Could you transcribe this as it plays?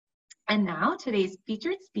And now today's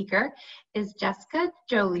featured speaker is Jessica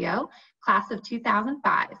Gioglio, class of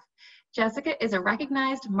 2005. Jessica is a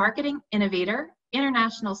recognized marketing innovator,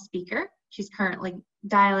 international speaker. She's currently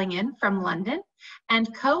dialing in from London,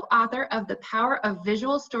 and co-author of The Power of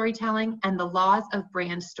Visual Storytelling and the Laws of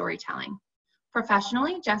Brand Storytelling.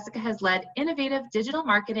 Professionally, Jessica has led innovative digital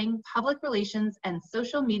marketing, public relations, and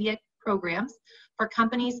social media programs for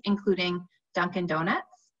companies including Dunkin'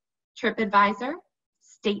 Donuts, TripAdvisor,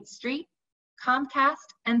 State Street, Comcast,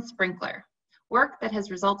 and Sprinkler, work that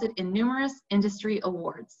has resulted in numerous industry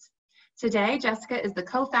awards. Today, Jessica is the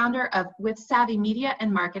co-founder of With Savvy Media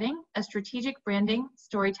and Marketing, a strategic branding,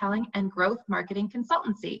 storytelling, and growth marketing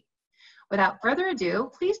consultancy. Without further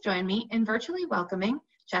ado, please join me in virtually welcoming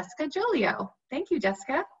Jessica Gioglio. Thank you,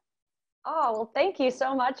 Jessica. Oh, well, thank you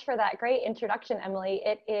so much for that great introduction, Emily.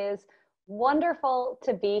 It is wonderful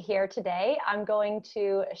to be here today. I'm going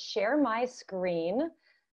to share my screen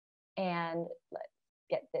and let's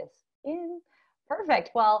get this in.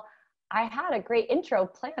 Perfect. Well, I had a great intro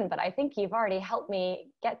planned, but I think you've already helped me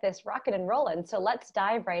get this rocking and rolling. So let's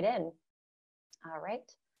dive right in. All right,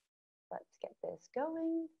 let's get this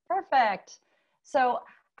going. Perfect. So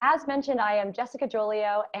as mentioned, I am Jessica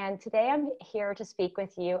Gioglio, and today I'm here to speak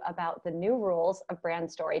with you about the new rules of brand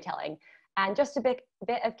storytelling. And just a bit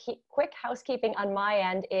of quick housekeeping on my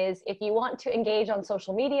end is if you want to engage on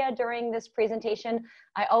social media during this presentation,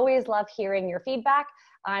 I always love hearing your feedback.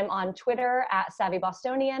 I'm on Twitter at Savvy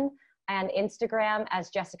Bostonian and Instagram as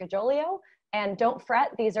Jessica Gioglio. And don't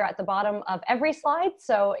fret, these are at the bottom of every slide.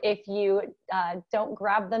 So if you don't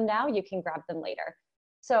grab them now, you can grab them later.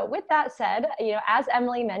 So with that said, as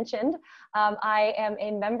Emily mentioned, I am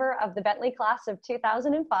a member of the Bentley class of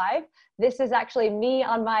 2005. This is actually me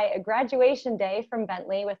on my graduation day from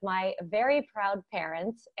Bentley with my very proud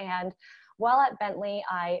parents. And while at Bentley,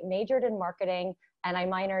 I majored in marketing and I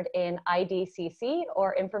minored in IDCC,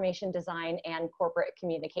 or Information Design and Corporate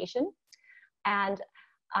Communication. And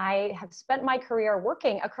I have spent my career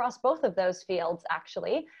working across both of those fields,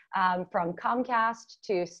 actually, from Comcast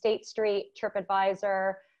to State Street,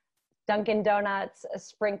 TripAdvisor, Dunkin' Donuts,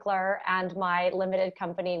 Sprinkler, and my limited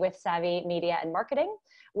company With Savvy Media and Marketing,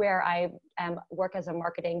 where I work as a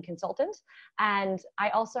marketing consultant. And I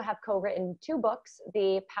also have co-written 2 books,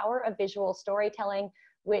 The Power of Visual Storytelling,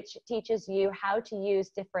 which teaches you how to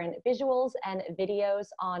use different visuals and videos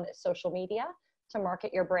on social media to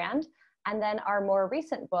market your brand. And then our more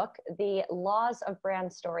recent book, The Laws of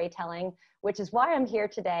Brand Storytelling, which is why I'm here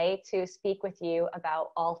today to speak with you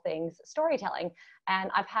about all things storytelling.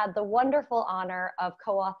 And I've had the wonderful honor of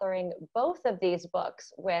co-authoring both of these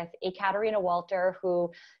books with Ekaterina Walter,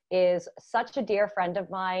 who is such a dear friend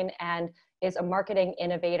of mine and is a marketing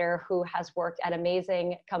innovator who has worked at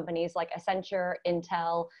amazing companies like Accenture,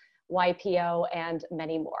 Intel, YPO, and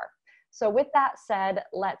many more. So with that said,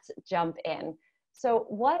 let's jump in. So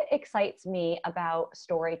what excites me about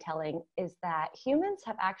storytelling is that humans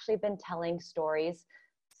have actually been telling stories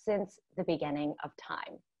since the beginning of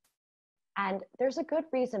time. And there's a good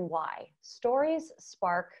reason why. Stories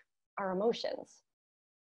spark our emotions.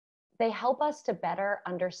 They help us to better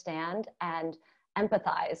understand and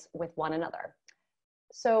empathize with one another.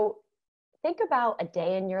 So think about a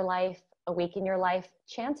day in your life, a week in your life,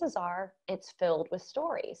 chances are it's filled with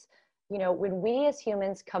stories. When we as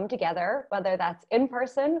humans come together, whether that's in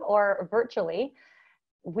person or virtually,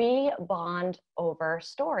 we bond over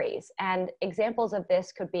stories. And examples of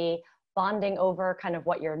this could be bonding over kind of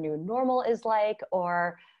what your new normal is like,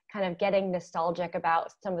 or kind of getting nostalgic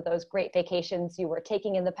about some of those great vacations you were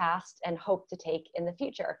taking in the past and hope to take in the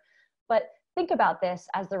future. But think about this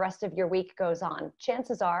as the rest of your week goes on.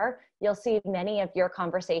 Chances are you'll see many of your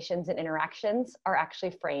conversations and interactions are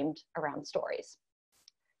actually framed around stories.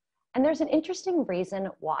 And there's an interesting reason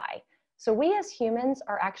why. So we as humans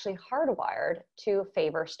are actually hardwired to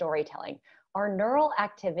favor storytelling. Our neural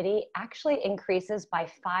activity actually increases by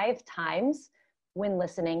 5 times when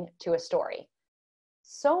listening to a story.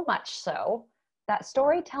 So much so that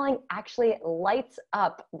storytelling actually lights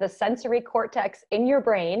up the sensory cortex in your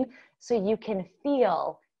brain so you can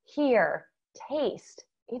feel, hear, taste,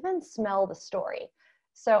 even smell the story.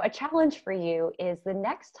 So a challenge for you is the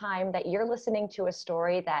next time that you're listening to a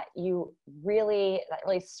story that really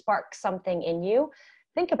sparks something in you,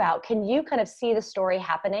 think about, can you kind of see the story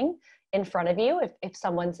happening in front of you if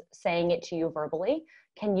someone's saying it to you verbally?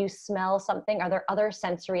 Can you smell something? Are there other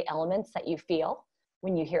sensory elements that you feel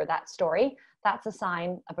when you hear that story? That's a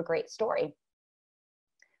sign of a great story.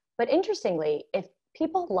 But interestingly, if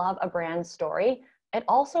people love a brand story, it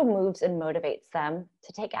also moves and motivates them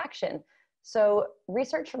to take action. So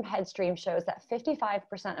research from Headstream shows that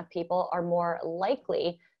 55% of people are more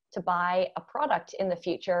likely to buy a product in the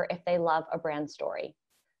future if they love a brand story.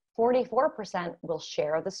 44% will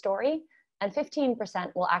share the story, and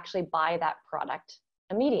 15% will actually buy that product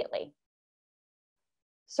immediately.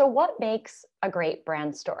 So what makes a great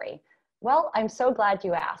brand story? Well, I'm so glad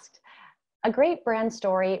you asked. A great brand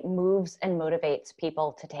story moves and motivates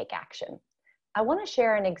people to take action. I want to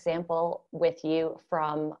share an example with you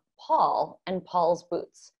from Paul and Paul's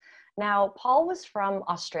Boots. Now, Paul was from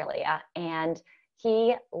Australia and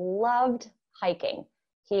he loved hiking.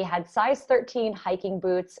 He had size 13 hiking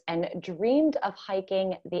boots and dreamed of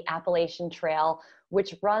hiking the Appalachian Trail,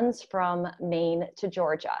 which runs from Maine to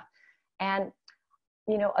Georgia. And,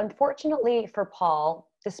 unfortunately for Paul,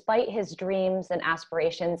 despite his dreams and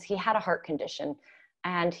aspirations, he had a heart condition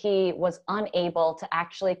and he was unable to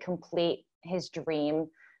actually complete his dream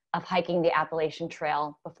of hiking the Appalachian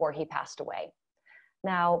Trail before he passed away.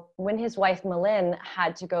 Now, when his wife, Malin,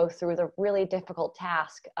 had to go through the really difficult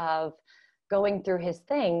task of going through his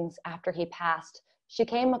things after he passed, she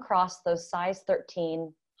came across those size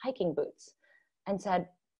 13 hiking boots and said,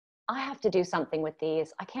 I have to do something with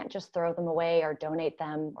these. I can't just throw them away or donate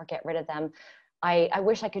them or get rid of them. I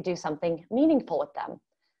wish I could do something meaningful with them.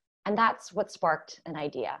 And that's what sparked an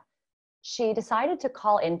idea. She decided to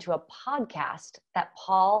call into a podcast that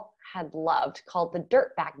Paul had loved called the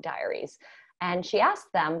Dirtbag Diaries. And she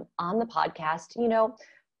asked them on the podcast,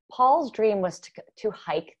 Paul's dream was to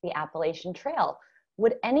hike the Appalachian Trail.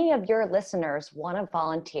 Would any of your listeners want to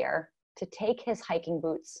volunteer to take his hiking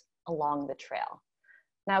boots along the trail?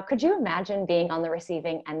 Now, could you imagine being on the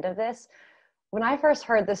receiving end of this? When I first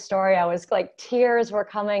heard this story, I was like, tears were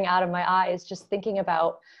coming out of my eyes just thinking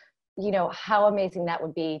about, how amazing that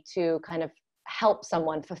would be to kind of help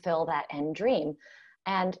someone fulfill that end dream.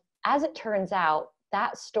 And as it turns out,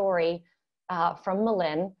 that story from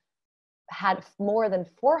Malin had more than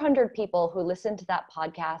 400 people who listened to that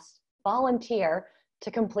podcast volunteer to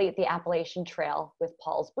complete the Appalachian Trail with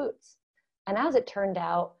Paul's boots. And as it turned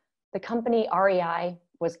out, the company REI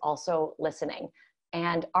was also listening.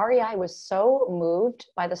 And REI was so moved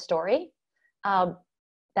by the story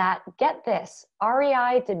that, get this,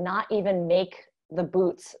 REI did not even make the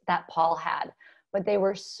boots that Paul had, but they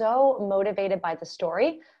were so motivated by the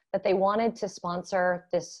story that they wanted to sponsor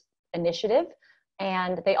this initiative.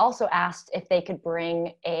 And they also asked if they could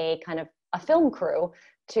bring a kind of a film crew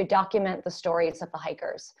to document the stories of the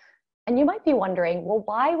hikers. And you might be wondering, well,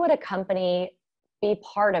 why would a company be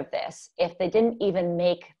part of this if they didn't even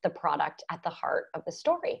make the product at the heart of the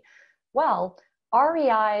story? Well,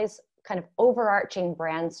 REI's kind of overarching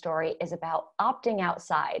brand story is about opting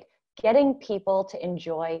outside, getting people to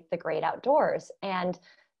enjoy the great outdoors. And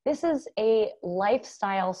this is a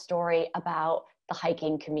lifestyle story about the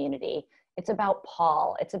hiking community. It's about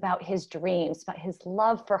Paul, it's about his dreams, about his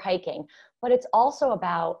love for hiking, but it's also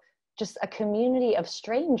about just a community of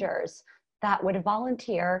strangers that would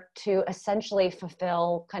volunteer to essentially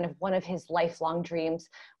fulfill kind of one of his lifelong dreams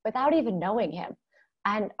without even knowing him.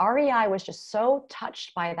 And REI was just so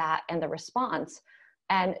touched by that and the response.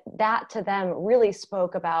 And that to them really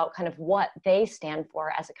spoke about kind of what they stand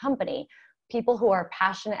for as a company. People who are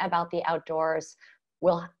passionate about the outdoors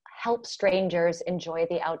will help strangers enjoy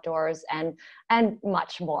the outdoors and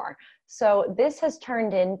much more. So this has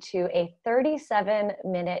turned into a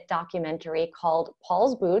 37-minute documentary called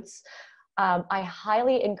Paul's Boots. I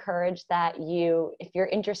highly encourage that you, if you're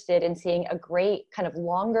interested in seeing a great kind of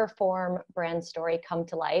longer form brand story come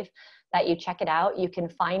to life, that you check it out. You can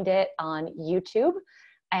find it on YouTube,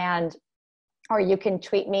 or you can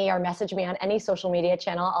tweet me or message me on any social media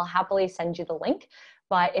channel. I'll happily send you the link.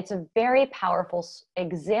 But it's a very powerful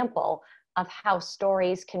example of how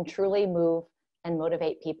stories can truly move and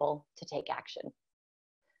motivate people to take action.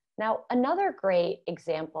 Now, another great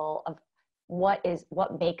example of what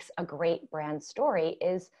makes a great brand story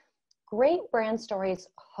is great brand stories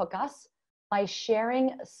hook us by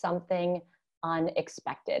sharing something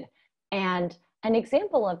unexpected. And an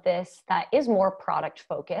example of this that is more product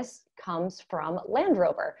focused comes from Land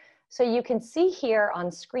Rover. So you can see here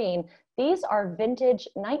on screen, these are vintage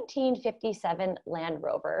 1957 Land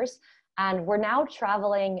Rovers, and we're now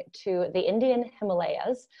traveling to the Indian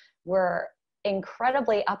Himalayas. We're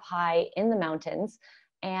incredibly up high in the mountains,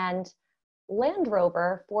 and Land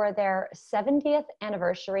Rover, for their 70th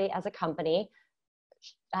anniversary as a company,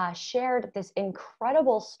 shared this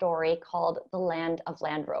incredible story called The Land of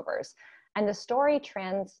Land Rovers. And the story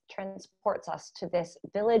transports us to this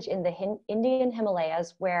village in the Indian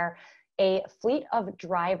Himalayas where a fleet of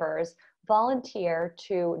drivers volunteer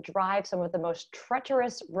to drive some of the most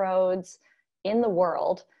treacherous roads in the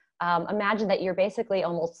world Imagine that you're basically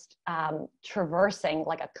almost traversing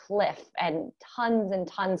like a cliff and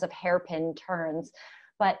tons of hairpin turns.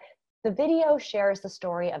 But the video shares the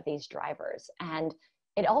story of these drivers, and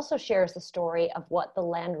it also shares the story of what the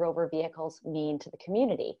Land Rover vehicles mean to the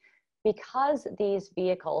community. Because these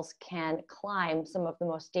vehicles can climb some of the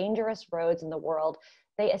most dangerous roads in the world,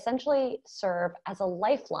 they essentially serve as a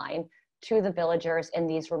lifeline to the villagers in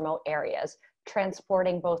these remote areas,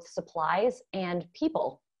 transporting both supplies and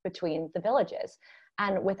people between the villages.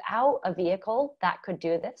 And without a vehicle that could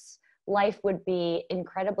do this, life would be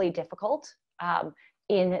incredibly difficult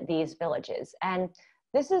in these villages. And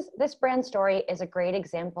this brand story is a great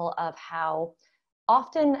example of how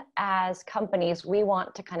often as companies, we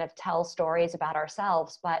want to kind of tell stories about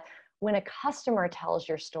ourselves, but when a customer tells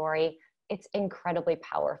your story, it's incredibly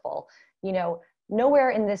powerful. You know,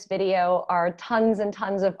 nowhere in this video are tons and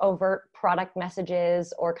tons of overt product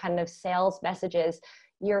messages or kind of sales messages.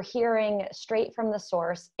 You're hearing straight from the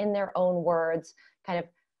source in their own words, kind of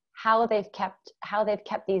how they've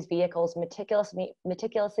kept these vehicles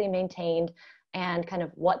meticulously maintained, and kind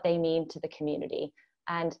of what they mean to the community.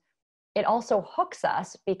 And it also hooks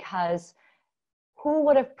us because who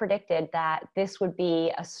would have predicted that this would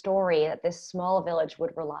be a story that this small village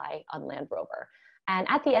would rely on Land Rover? And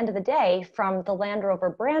at the end of the day, from the Land Rover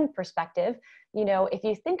brand perspective, you know, if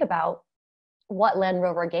you think about what Land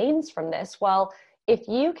Rover gains from this, well, if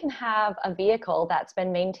you can have a vehicle that's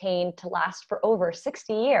been maintained to last for over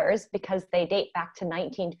 60 years because they date back to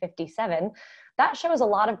 1957, that shows a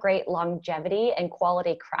lot of great longevity and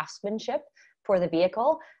quality craftsmanship for the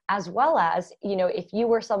vehicle, as well as, you know, if you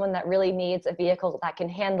were someone that really needs a vehicle that can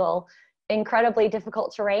handle incredibly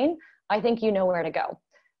difficult terrain, I think you know where to go.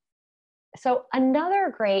 So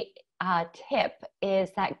another great tip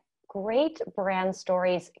is that great brand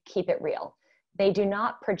stories keep it real. They do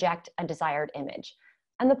not project a desired image.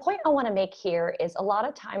 And the point I want to make here is a lot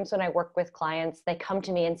of times when I work with clients, they come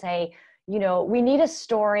to me and say, you know, we need a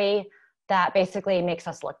story that basically makes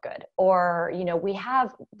us look good. Or, you know,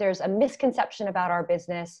 there's a misconception about our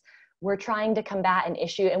business. We're trying to combat an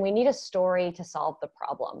issue and we need a story to solve the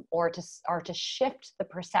problem or to shift the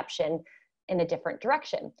perception in a different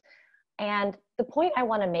direction. And the point I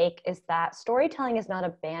want to make is that storytelling is not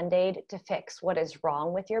a band-aid to fix what is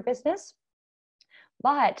wrong with your business.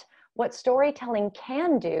 But what storytelling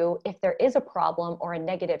can do, if there is a problem or a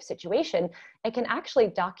negative situation, it can actually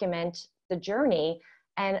document the journey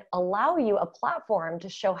and allow you a platform to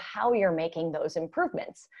show how you're making those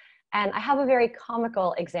improvements. And I have a very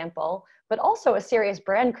comical example, but also a serious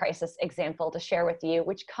brand crisis example to share with you,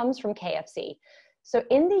 which comes from KFC. So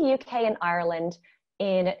in the UK and Ireland,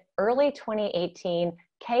 in early 2018,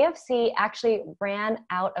 KFC actually ran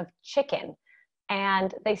out of chicken.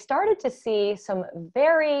 And they started to see some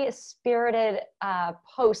very spirited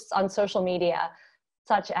posts on social media,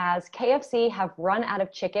 such as KFC have run out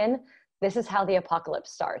of chicken. This is how the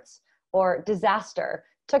apocalypse starts. Or disaster,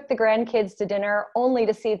 took the grandkids to dinner only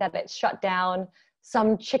to see that it shut down,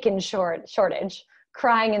 some chicken shortage,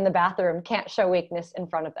 crying in the bathroom, can't show weakness in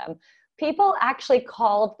front of them. People actually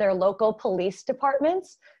called their local police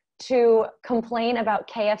departments to complain about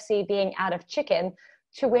KFC being out of chicken,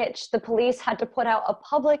 to which the police had to put out a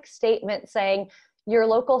public statement saying, your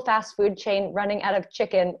local fast food chain running out of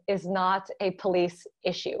chicken is not a police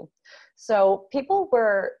issue. So people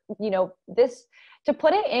were, you know, to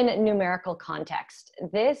put it in numerical context,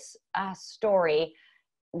 this story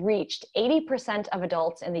reached 80% of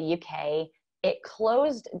adults in the UK. It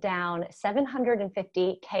closed down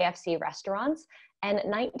 750 KFC restaurants and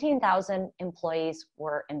 19,000 employees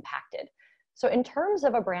were impacted. So in terms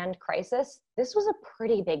of a brand crisis, this was a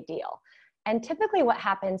pretty big deal. And typically what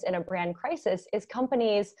happens in a brand crisis is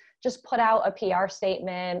companies just put out a PR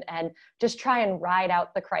statement and just try and ride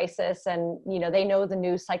out the crisis, and you know, they know the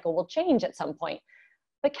news cycle will change at some point.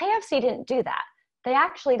 But KFC didn't do that. They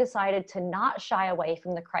actually decided to not shy away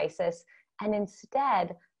from the crisis and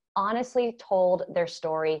instead honestly told their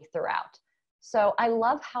story throughout. So I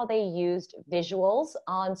love how they used visuals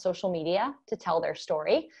on social media to tell their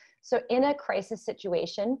story. So in a crisis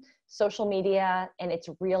situation, social media and its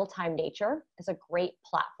real-time nature is a great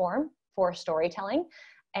platform for storytelling,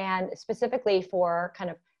 and specifically for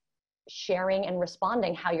kind of sharing and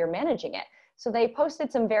responding how you're managing it. So they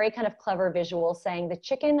posted some very kind of clever visuals saying the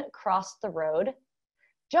chicken crossed the road,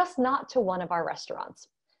 just not to one of our restaurants.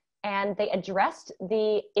 And they addressed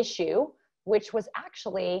the issue, which was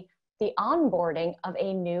actually the onboarding of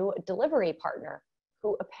a new delivery partner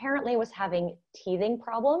who apparently was having teething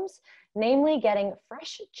problems, namely getting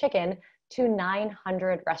fresh chicken to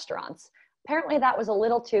 900 restaurants. Apparently that was a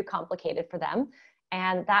little too complicated for them,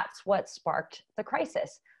 and that's what sparked the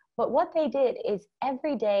crisis. But what they did is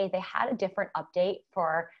every day they had a different update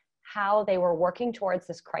for how they were working towards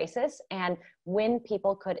this crisis and when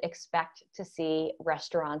people could expect to see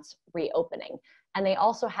restaurants reopening. And they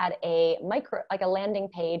also had a landing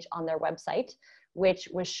page on their website, which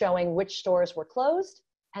was showing which stores were closed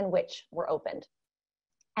and which were opened.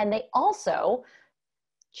 And they also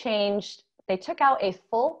they took out a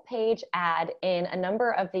full page ad in a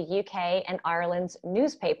number of the UK and Ireland's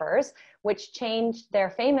newspapers, which changed their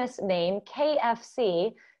famous name,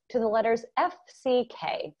 KFC, to the letters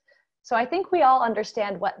FCK. So I think we all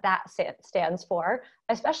understand what that stands for,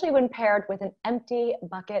 especially when paired with an empty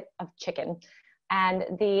bucket of chicken.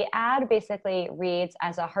 And the ad basically reads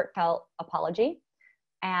as a heartfelt apology.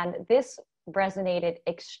 And this resonated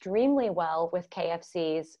extremely well with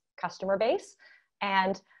KFC's customer base.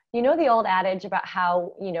 And you know the old adage about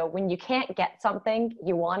how, when you can't get something,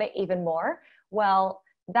 you want it even more? Well,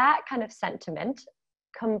 that kind of sentiment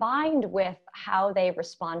combined with how they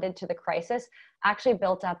responded to the crisis actually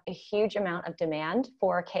built up a huge amount of demand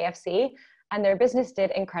for KFC, and their business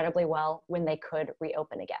did incredibly well when they could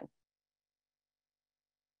reopen again.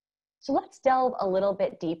 So let's delve a little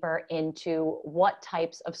bit deeper into what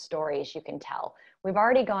types of stories you can tell. We've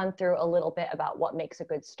already gone through a little bit about what makes a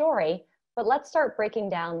good story, but let's start breaking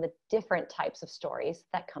down the different types of stories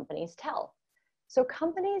that companies tell. So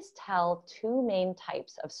companies tell two main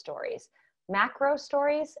types of stories: macro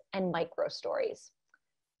stories and micro stories.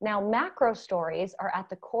 Now, macro stories are at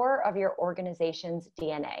the core of your organization's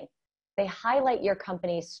DNA. They highlight your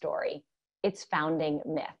company's story, its founding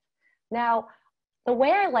myth. Now, the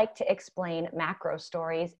way I like to explain macro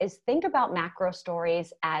stories is think about macro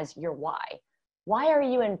stories as your why. Why are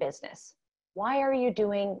you in business? Why are you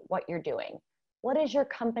doing what you're doing? What is your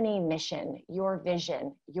company mission, your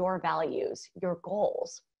vision, your values, your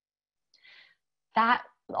goals?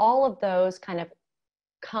 All of those kind of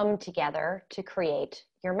come together to create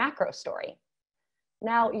your macro story.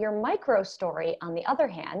 Now, your micro story, on the other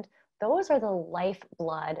hand, those are the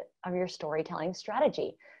lifeblood of your storytelling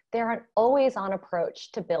strategy. They're an always-on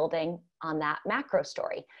approach to building on that macro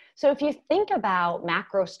story. So if you think about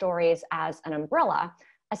macro stories as an umbrella,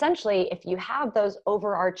 essentially, if you have those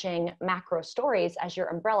overarching macro stories as your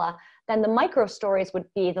umbrella, then the micro stories would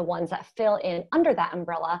be the ones that fill in under that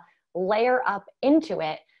umbrella, layer up into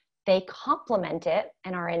it. They complement it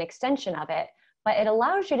and are an extension of it, but it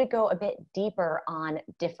allows you to go a bit deeper on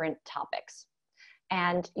different topics.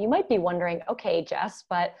 And you might be wondering, okay, Jess,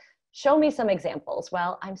 but show me some examples.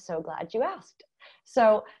 Well, I'm so glad you asked.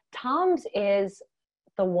 So Tom's is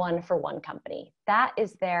the one-for-one company. That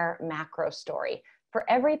is their macro story. For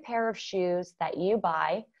every pair of shoes that you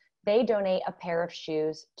buy, they donate a pair of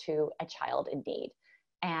shoes to a child in need.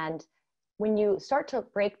 And when you start to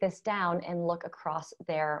break this down and look across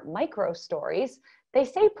their micro stories, they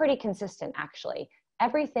stay pretty consistent, actually.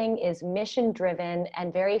 Everything is mission-driven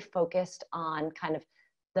and very focused on kind of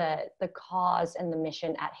the cause and the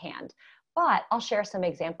mission at hand. But I'll share some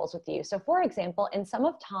examples with you. So for example, in some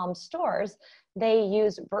of Tom's stores, they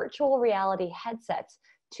use virtual reality headsets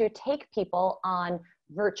to take people on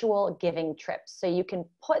virtual giving trips. So you can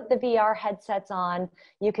put the VR headsets on,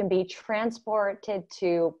 you can be transported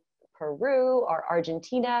to Peru or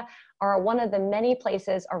Argentina or one of the many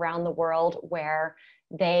places around the world where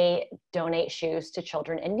they donate shoes to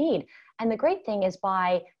children in need. And the great thing is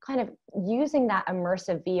by kind of using that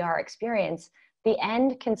immersive VR experience, the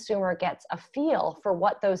end consumer gets a feel for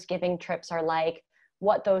what those giving trips are like,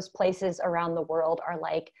 what those places around the world are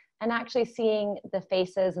like, and actually seeing the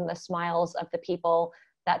faces and the smiles of the people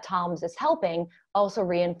that Tom's is helping also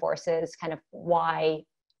reinforces kind of why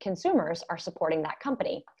consumers are supporting that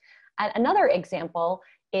company. And another example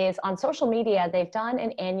is on social media, they've done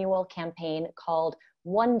an annual campaign called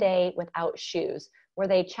One Day Without Shoes, where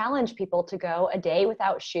they challenge people to go a day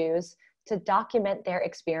without shoes to document their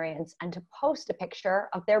experience and to post a picture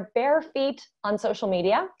of their bare feet on social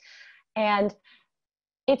media. And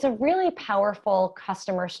it's a really powerful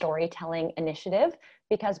customer storytelling initiative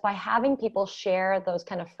because by having people share those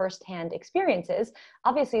kind of firsthand experiences,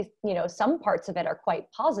 obviously, some parts of it are quite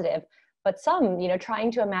positive, but some,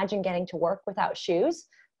 trying to imagine getting to work without shoes,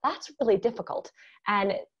 that's really difficult.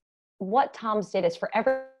 And what Tom's did is for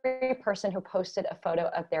every person who posted a photo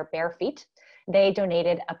of their bare feet, they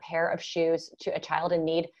donated a pair of shoes to a child in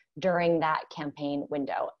need during that campaign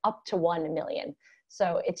window, up to 1 million.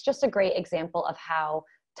 So it's just a great example of how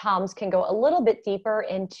Tom's can go a little bit deeper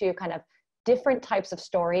into kind of different types of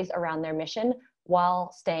stories around their mission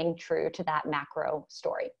while staying true to that macro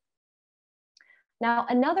story. Now,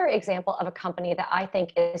 another example of a company that I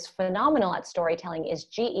think is phenomenal at storytelling is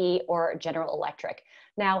GE, or General Electric.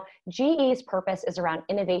 Now, GE's purpose is around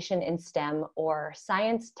innovation in STEM, or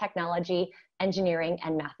science, technology, engineering,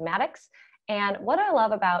 and mathematics. And what I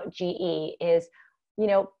love about GE is,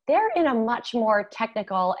 they're in a much more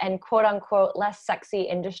technical and quote unquote less sexy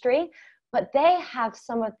industry, but they have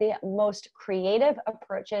some of the most creative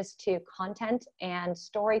approaches to content and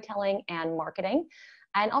storytelling and marketing.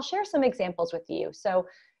 And I'll share some examples with you. So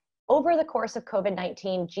over the course of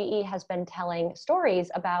COVID-19, GE has been telling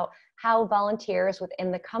stories about how volunteers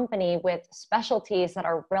within the company with specialties that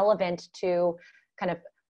are relevant to kind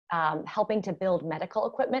of helping to build medical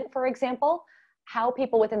equipment, for example, how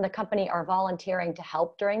people within the company are volunteering to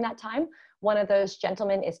help during that time. One of those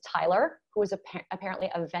gentlemen is Tyler, who is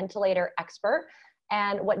apparently a ventilator expert.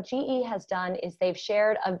 And what GE has done is they've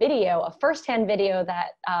shared a video, a firsthand video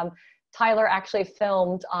that Tyler actually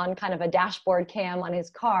filmed on kind of a dashboard cam on his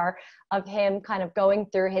car of him kind of going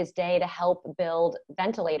through his day to help build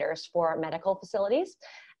ventilators for medical facilities.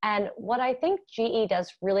 And what I think GE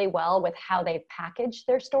does really well with how they package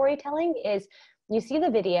their storytelling is you see the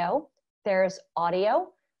video, there's audio,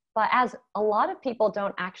 but as a lot of people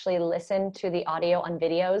don't actually listen to the audio on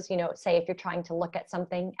videos, say if you're trying to look at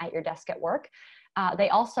something at your desk at work, they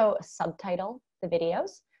also subtitle the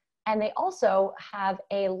videos. And they also have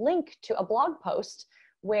a link to a blog post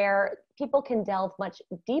where people can delve much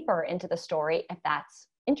deeper into the story if that's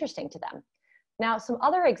interesting to them. Now, some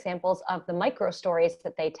other examples of the micro stories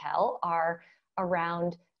that they tell are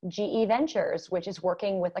around GE Ventures, which is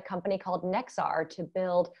working with a company called Nexar to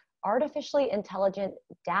build artificially intelligent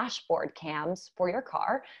dashboard cams for your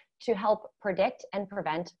car to help predict and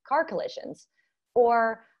prevent car collisions.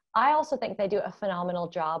 Or I also think they do a phenomenal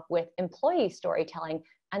job with employee storytelling,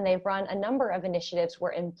 and they've run a number of initiatives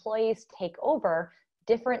where employees take over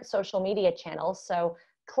different social media channels. So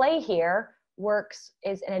Clay here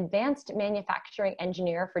is an advanced manufacturing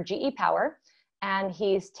engineer for GE Power, and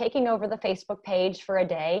he's taking over the Facebook page for a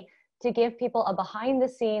day to give people a behind the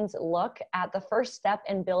scenes look at the first step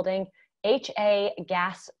in building HA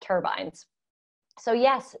gas turbines. So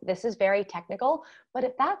yes, this is very technical, but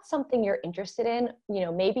if that's something you're interested in,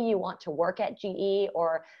 maybe you want to work at GE,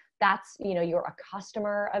 or that's, you're a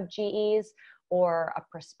customer of GE's or a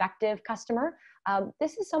prospective customer,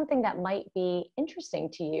 this is something that might be interesting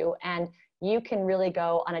to you, and you can really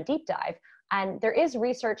go on a deep dive. And there is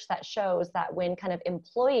research that shows that when kind of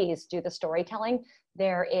employees do the storytelling,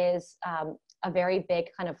 there is a very big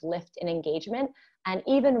kind of lift in engagement. And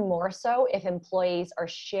even more so if employees are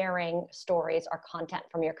sharing stories or content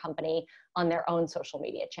from your company on their own social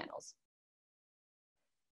media channels.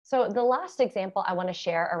 So the last example I want to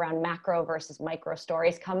share around macro versus micro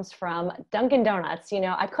stories comes from Dunkin' Donuts.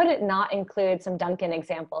 I couldn't not include some Dunkin'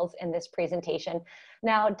 examples in this presentation.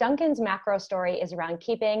 Now, Dunkin's macro story is around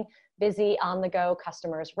keeping busy on-the-go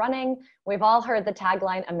customers running. We've all heard the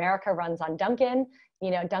tagline, America runs on Dunkin'.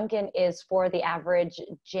 Dunkin' is for the average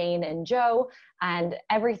Jane and Joe, and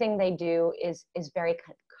everything they do is very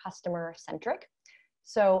customer-centric.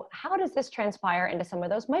 So how does this transpire into some of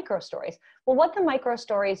those micro stories? Well, what the micro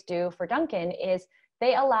stories do for Dunkin' is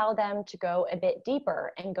they allow them to go a bit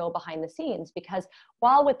deeper and go behind the scenes, because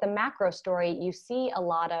while with the macro story, you see a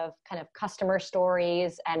lot of kind of customer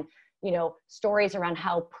stories and, stories around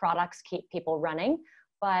how products keep people running.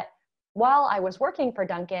 But while I was working for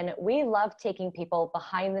Dunkin', we love taking people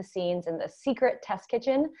behind the scenes in the secret test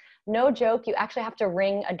kitchen. No joke, you actually have to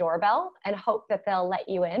ring a doorbell and hope that they'll let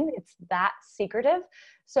you in. It's that secretive.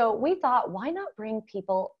 So we thought, why not bring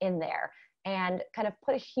people in there and kind of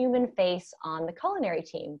put a human face on the culinary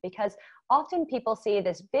team? Because often people see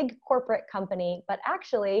this big corporate company, but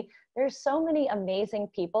actually there's so many amazing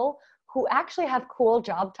people who actually have cool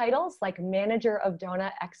job titles like Manager of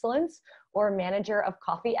Donut Excellence or Manager of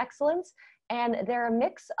Coffee Excellence. And they're a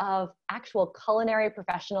mix of actual culinary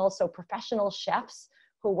professionals, so professional chefs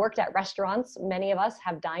who worked at restaurants many of us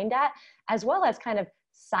have dined at, as well as kind of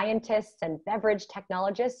scientists and beverage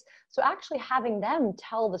technologists. So actually having them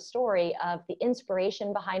tell the story of the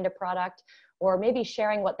inspiration behind a product, or maybe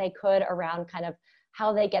sharing what they could around kind of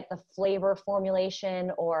how they get the flavor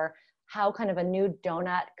formulation, or how kind of a new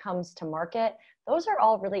donut comes to market. Those are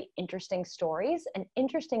all really interesting stories and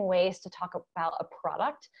interesting ways to talk about a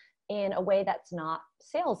product in a way that's not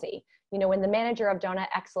salesy. When the Manager of Donut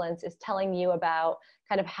Excellence is telling you about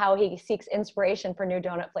kind of how he seeks inspiration for new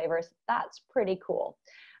donut flavors, that's pretty cool.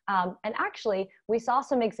 And actually, we saw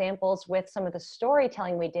some examples with some of the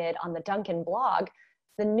storytelling we did on the Dunkin' blog.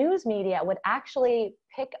 The news media would actually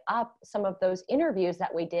pick up some of those interviews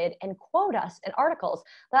that we did and quote us in articles.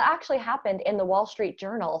 That actually happened in the Wall Street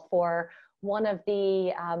Journal for one of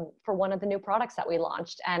the for one of the new products that we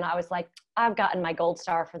launched, and I was like, I've gotten my gold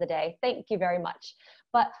star for the day. Thank you very much.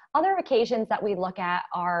 But other occasions that we look at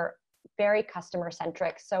are very customer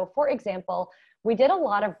centric. So for example, we did a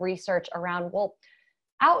lot of research around, well,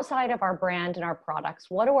 outside of our brand and our products,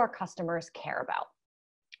 what do our customers care about?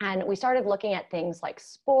 And we started looking at things like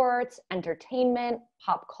sports, entertainment,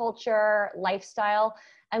 pop culture, lifestyle.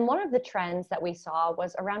 And one of the trends that we saw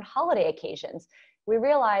was around holiday occasions. We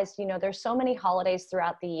realized, there's so many holidays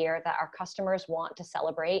throughout the year that our customers want to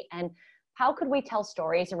celebrate. And how could we tell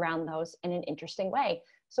stories around those in an interesting way?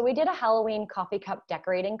 So we did a Halloween coffee cup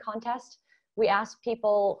decorating contest. We asked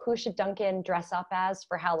people, who should Dunkin' dress up as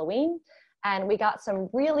for Halloween? And we got some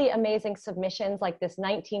really amazing submissions, like this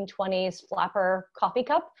 1920s flapper coffee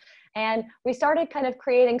cup. And we started kind of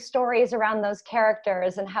creating stories around those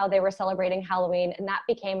characters and how they were celebrating Halloween. And that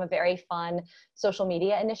became a very fun social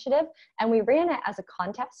media initiative. And we ran it as a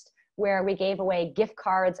contest where we gave away gift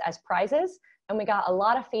cards as prizes. And we got a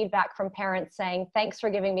lot of feedback from parents saying, thanks for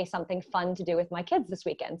giving me something fun to do with my kids this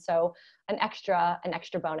weekend. So an extra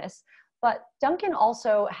bonus. But Dunkin'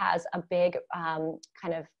 also has a big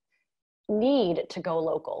kind of need to go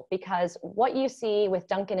local, because what you see with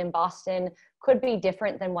Dunkin' in Boston could be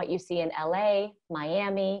different than what you see in LA,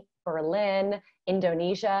 Miami, Berlin,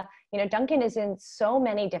 Indonesia. Dunkin' is in so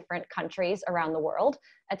many different countries around the world.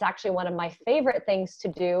 It's actually one of my favorite things to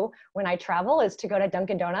do when I travel, is to go to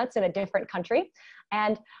Dunkin' Donuts in a different country.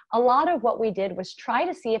 And a lot of what we did was try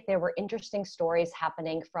to see if there were interesting stories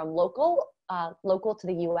happening from local to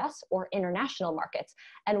the US or international markets.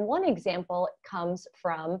 And one example comes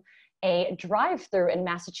from a drive-through in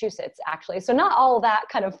Massachusetts, actually. So not all that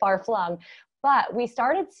kind of far-flung, but we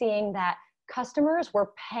started seeing that customers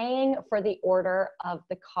were paying for the order of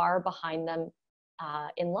the car behind them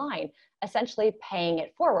in line, essentially paying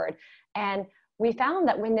it forward. And we found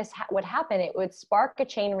that when this would happen, it would spark a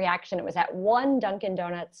chain reaction. It was at one Dunkin'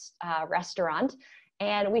 Donuts restaurant.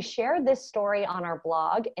 And we shared this story on our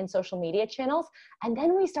blog and social media channels. And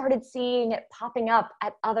then we started seeing it popping up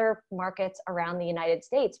at other markets around the United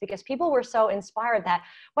States, because people were so inspired that,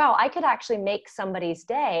 wow, I could actually make somebody's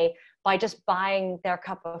day by just buying their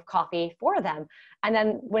cup of coffee for them. And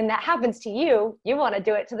then when that happens to you, you want to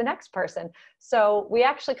do it to the next person. So we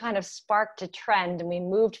actually kind of sparked a trend, and we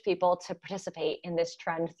moved people to participate in this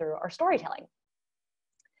trend through our storytelling.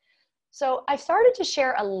 So I've started to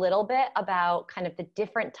share a little bit about kind of the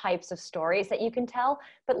different types of stories that you can tell,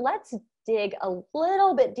 but let's dig a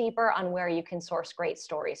little bit deeper on where you can source great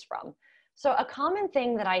stories from. So a common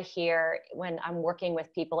thing that I hear when I'm working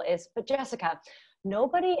with people is, but Jessica,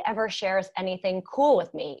 nobody ever shares anything cool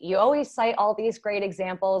with me. You always cite all these great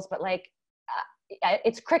examples, but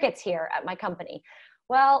it's crickets here at my company.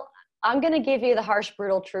 Well, I'm going to give you the harsh,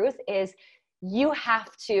 brutal truth is you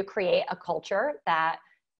have to create a culture that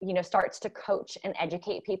starts to coach and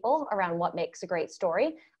educate people around what makes a great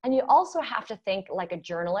story. And you also have to think like a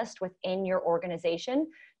journalist within your organization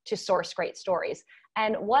to source great stories.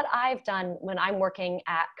 And what I've done when I'm working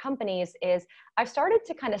at companies is I've started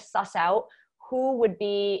to kind of suss out who would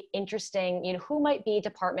be interesting, who might be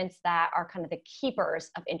departments that are kind of the keepers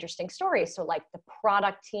of interesting stories. So like the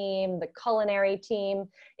product team, the culinary team,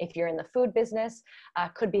 if you're in the food business,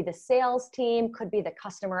 could be the sales team, could be the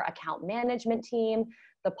customer account management team,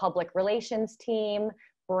 the public relations team,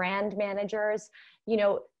 brand managers.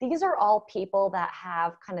 These are all people that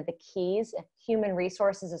have kind of the keys, human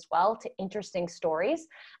resources as well, to interesting stories.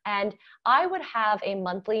 And I would have a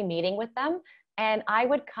monthly meeting with them, and I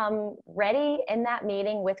would come ready in that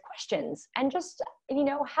meeting with questions and just,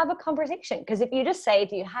 have a conversation. Because if you just say,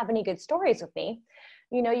 do you have any good stories with me?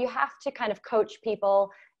 You have to kind of coach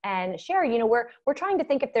people and share, we're trying to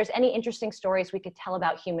think if there's any interesting stories we could tell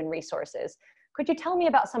about human resources. Could you tell me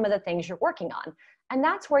about some of the things you're working on? And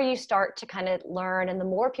that's where you start to kind of learn. And the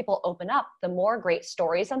more people open up, the more great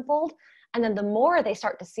stories unfold. And then the more they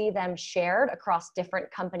start to see them shared across different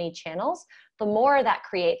company channels, the more that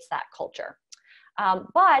creates that culture.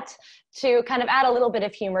 But to kind of add a little bit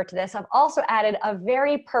of humor to this, I've also added a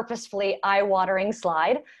very purposefully eye-watering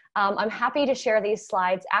slide. I'm happy to share these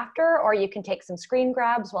slides after, or you can take some screen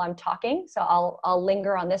grabs while I'm talking. So I'll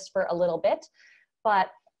linger on this for a little bit.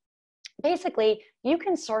 But basically, you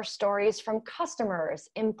can source stories from customers,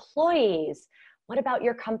 employees. What about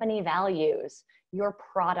your company values, your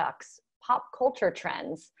products, pop culture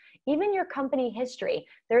trends, even your company history?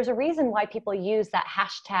 There's a reason why people use that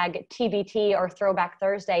hashtag TBT or Throwback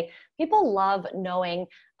Thursday. People love knowing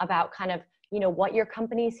about kind of, what your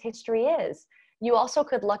company's history is. You also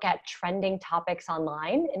could look at trending topics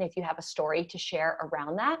online, and if you have a story to share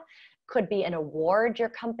around that, could be an award your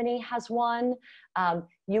company has won.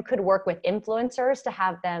 You could work with influencers to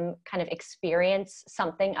have them kind of experience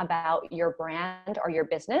something about your brand or your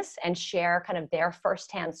business and share kind of their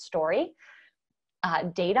firsthand story.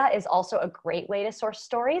 Data is also a great way to source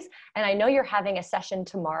stories. And I know you're having a session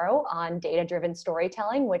tomorrow on data-driven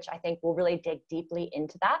storytelling, which I think will really dig deeply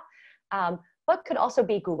into that. But could also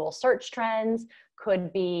be Google search trends,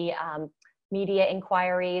 could be media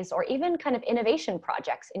inquiries, or even kind of innovation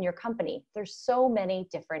projects in your company. There's so many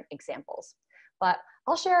different examples. But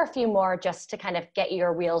I'll share a few more just to kind of get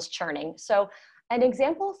your wheels churning. So an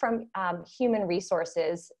example from human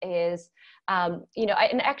resources is,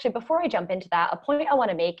 and actually before I jump into that, a point I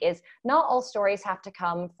want to make is not all stories have to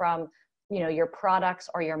come from your products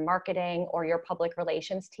or your marketing or your public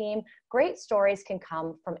relations team. Great stories can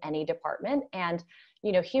come from any department. And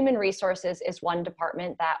human resources is one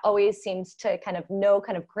department that always seems to kind of know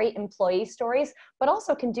kind of great employee stories, but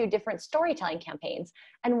also can do different storytelling campaigns.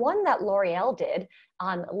 And one that L'Oreal did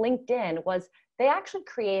on LinkedIn was they actually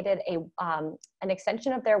created an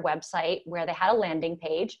extension of their website where they had a landing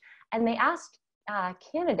page, and they asked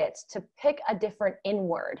candidates to pick a different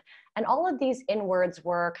in-word. And all of these in-words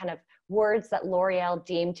were kind of words that L'Oreal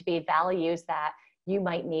deemed to be values that you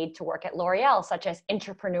might need to work at L'Oreal, such as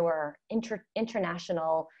entrepreneur,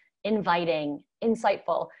 international, inviting,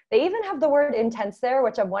 insightful. They even have the word intense there,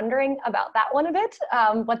 which I'm wondering about that one a bit,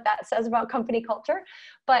 what that says about company culture.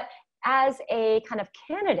 But as a kind of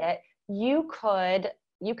candidate, you could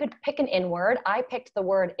pick an in-word. I picked the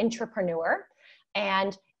word entrepreneur,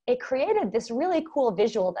 and it created this really cool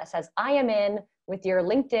visual that says, I am in, with your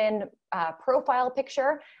LinkedIn profile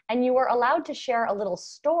picture, and you were allowed to share a little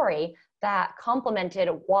story that complemented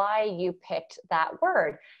why you picked that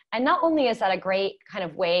word. And not only is that a great kind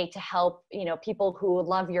of way to help people who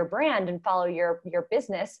love your brand and follow your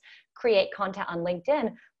business create content on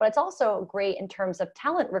LinkedIn, but it's also great in terms of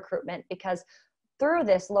talent recruitment, because through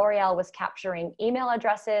this, L'Oreal was capturing email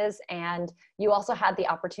addresses, and you also had the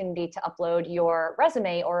opportunity to upload your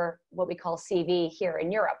resume, or what we call CV here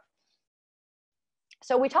in Europe.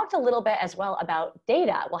 So we talked a little bit as well about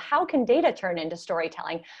data. Well, how can data turn into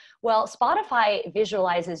storytelling? Well, Spotify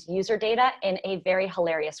visualizes user data in a very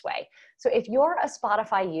hilarious way. So if you're a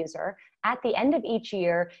Spotify user, at the end of each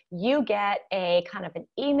year, you get a kind of an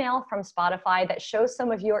email from Spotify that shows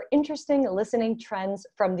some of your interesting listening trends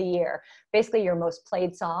from the year, basically your most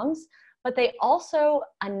played songs. But they also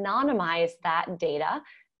anonymize that data,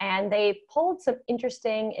 and they pulled some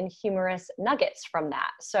interesting and humorous nuggets from that.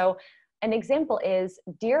 So an example is,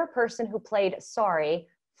 dear person who played Sorry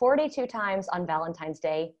 42 times on Valentine's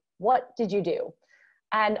Day, what did you do?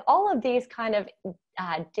 And all of these kind of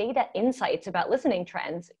data insights about listening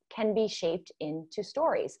trends can be shaped into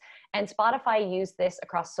stories. And Spotify used this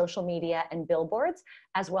across social media and billboards,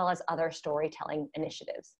 as well as other storytelling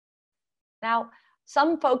initiatives. Now,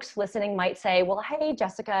 some folks listening might say, well, hey,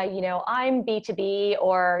 Jessica, I'm B2B,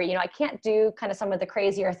 or, I can't do kind of some of the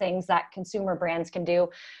crazier things that consumer brands can do.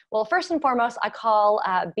 Well, first and foremost, I call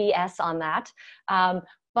BS on that.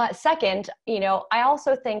 But second, I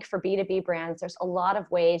also think for B2B brands, there's a lot of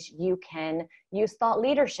ways you can use thought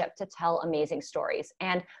leadership to tell amazing stories.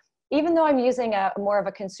 And even though I'm using more of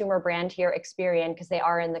a consumer brand here, Experian, because they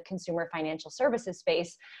are in the consumer financial services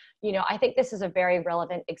space, I think this is a very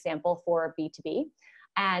relevant example for B2B.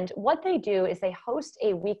 And what they do is they host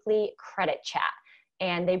a weekly credit chat,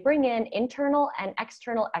 and they bring in internal and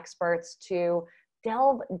external experts to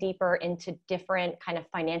delve deeper into different kind of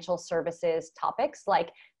financial services topics,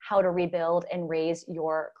 like how to rebuild and raise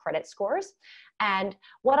your credit scores. And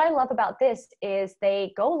what I love about this is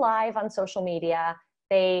they go live on social media.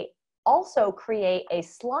 They also create a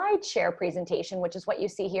slide share presentation, which is what you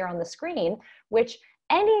see here on the screen, which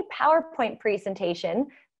any PowerPoint presentation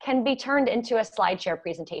can be turned into a SlideShare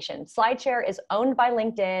presentation. SlideShare is owned by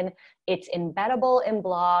LinkedIn. It's embeddable in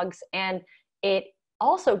blogs, and it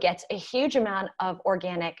also gets a huge amount of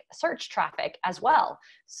organic search traffic as well.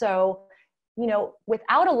 So,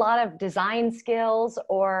 without a lot of design skills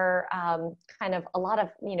or kind of a lot of,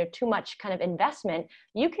 too much kind of investment,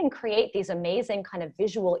 you can create these amazing kind of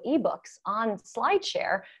visual ebooks on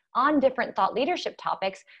SlideShare on different thought leadership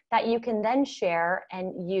topics that you can then share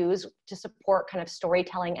and use to support kind of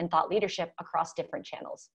storytelling and thought leadership across different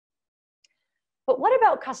channels. But what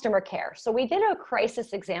about customer care? So we did a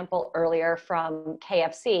crisis example earlier from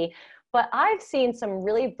KFC, but I've seen some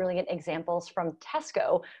really brilliant examples from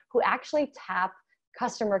Tesco who actually tap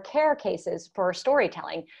customer care cases for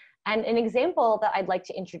storytelling. And an example that I'd like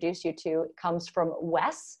to introduce you to comes from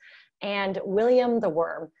Wes and William the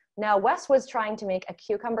Worm. Now, Wes was trying to make a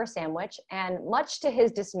cucumber sandwich, and much to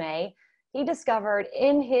his dismay, he discovered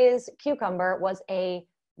in his cucumber was a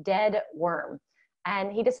dead worm.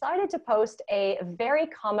 And he decided to post a very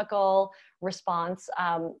comical response,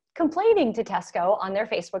 complaining to Tesco on their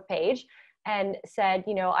Facebook page, and said,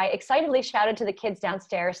 you know, I excitedly shouted to the kids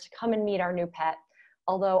downstairs to come and meet our new pet.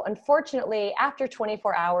 Although, unfortunately, after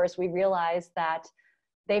 24 hours, we realized that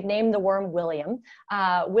they've named the worm William.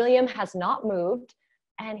 William has not moved,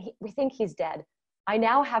 and we think he's dead. I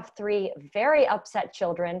now have 3 very upset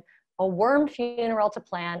children, a worm funeral to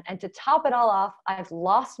plan, and to top it all off, I've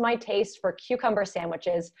lost my taste for cucumber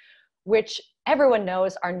sandwiches, which everyone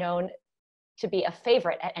knows are known to be a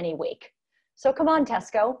favorite at any wake. So come on,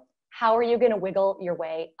 Tesco, how are you going to wiggle your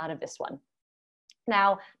way out of this one?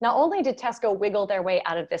 Now, not only did Tesco wiggle their way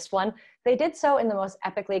out of this one, they did so in the most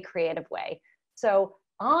epically creative way. So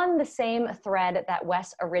on the same thread that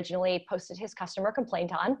Wes originally posted his customer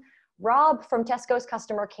complaint on, Rob from Tesco's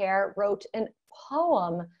customer care wrote a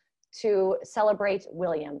poem to celebrate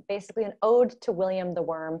William, basically an ode to William the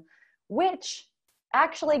worm, which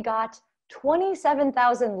actually got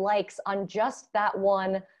 27,000 likes on just that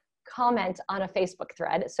one comment on a Facebook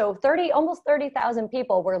thread. So almost 30,000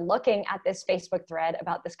 people were looking at this Facebook thread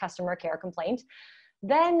about this customer care complaint.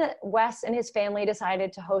 Then Wes and his family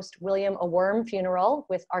decided to host William a worm funeral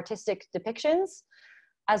with artistic depictions,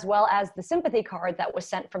 as well as the sympathy card that was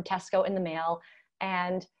sent from Tesco in the mail.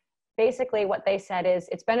 And basically what they said is,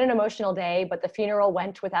 it's been an emotional day, but the funeral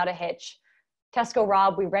went without a hitch. Tesco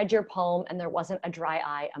Rob, we read your poem and there wasn't a dry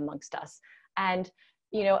eye amongst us. And,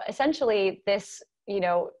 you know, essentially this, you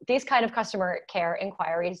know, these kind of customer care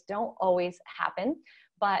inquiries don't always happen,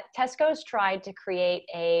 but Tesco's tried to create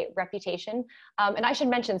a reputation. And I should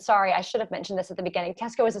mention, sorry, I should have mentioned this at the beginning.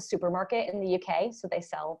 Tesco is a supermarket in the UK, so they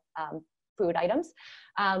sell food items.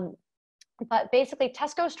 But basically,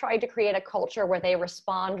 Tesco's tried to create a culture where they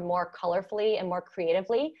respond more colorfully and more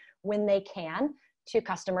creatively when they can to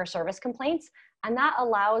customer service complaints. And that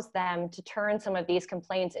allows them to turn some of these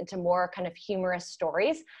complaints into more kind of humorous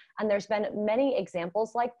stories. And there's been many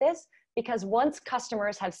examples like this, because once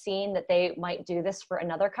customers have seen that they might do this for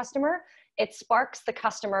another customer, it sparks the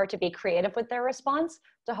customer to be creative with their response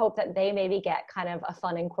to hope that they maybe get kind of a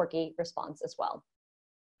fun and quirky response as well.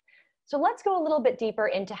 So let's go a little bit deeper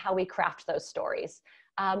into how we craft those stories.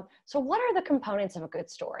 So what are the components of a good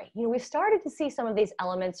story? You know, we've started to see some of these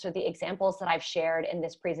elements through the examples that I've shared in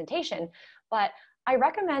this presentation, but I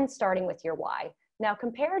recommend starting with your why. Now,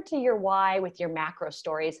 compared to your why with your macro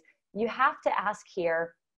stories, you have to ask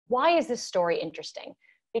here, why is this story interesting?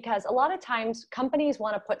 Because a lot of times companies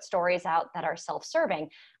want to put stories out that are self-serving,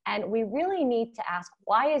 and we really need to ask,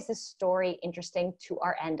 why is this story interesting to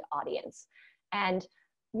our end audience? And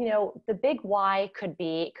you know, the big why could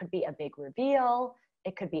be a big reveal,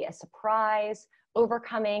 it could be a surprise,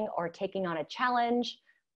 overcoming or taking on a challenge,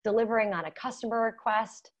 delivering on a customer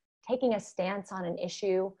request, taking a stance on an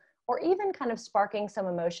issue, or even kind of sparking some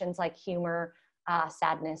emotions like humor,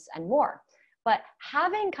 sadness, and more. But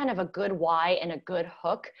having kind of a good why and a good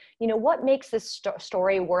hook, you know, what makes this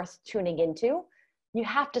story worth tuning into? You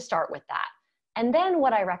have to start with that. And then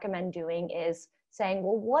what I recommend doing is saying,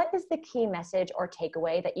 well, what is the key message or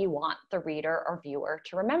takeaway that you want the reader or viewer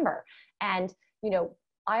to remember? And, you know,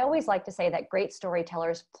 I always like to say that great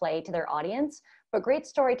storytellers play to their audience, but great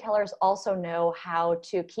storytellers also know how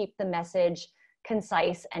to keep the message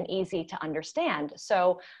concise and easy to understand.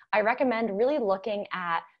 So I recommend really looking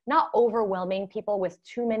at not overwhelming people with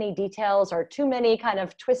too many details or too many kind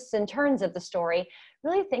of twists and turns of the story,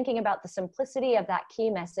 really thinking about the simplicity of that key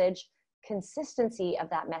message, consistency of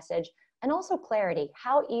that message, and also clarity.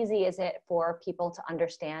 How easy is it for people to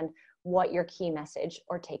understand what your key message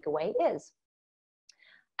or takeaway is?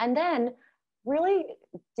 And then really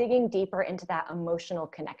digging deeper into that emotional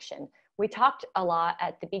connection. We talked a lot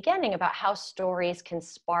at the beginning about how stories can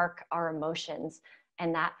spark our emotions,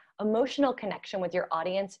 and that emotional connection with your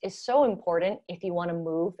audience is so important if you want to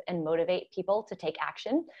move and motivate people to take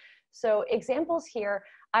action. So examples here,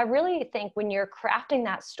 I really think when you're crafting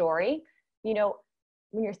that story, you know,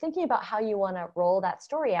 when you're thinking about how you want to roll that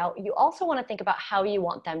story out, you also want to think about how you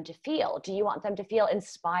want them to feel. Do you want them to feel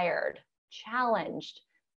inspired, challenged,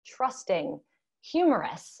 trusting,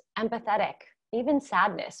 humorous, empathetic, even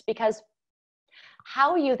sadness? Because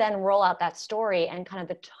how you then roll out that story and kind of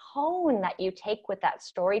the tone that you take with that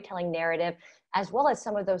storytelling narrative, as well as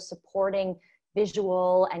some of those supporting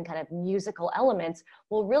visual and kind of musical elements,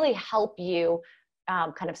 will really help you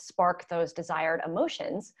kind of spark those desired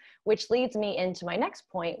emotions, which leads me into my next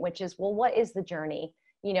point, which is, well, what is the journey?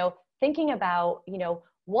 You know, thinking about, you know,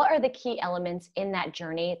 what are the key elements in that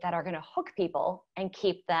journey that are going to hook people and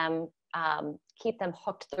keep them keep them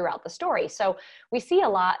hooked throughout the story. So we see a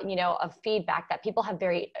lot, of feedback that people have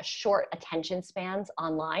very short attention spans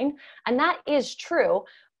online, and that is true.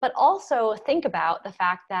 But also think about the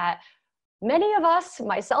fact that many of us,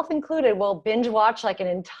 myself included, will binge watch like an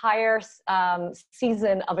entire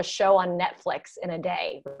season of a show on Netflix in a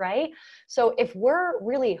day, right? So if we're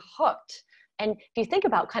really hooked, and if you think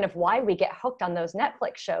about kind of why we get hooked on those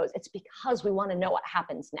Netflix shows, it's because we want to know what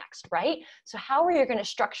happens next, right? So how are you going to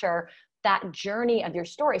structure that journey of your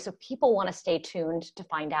story so people want to stay tuned to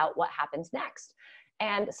find out what happens next?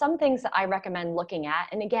 And some things that I recommend looking at,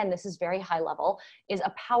 and again, this is very high level, is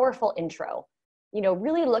a powerful intro.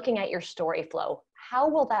 Really looking at your story flow. How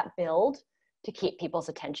will that build to keep people's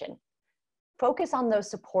attention? Focus on those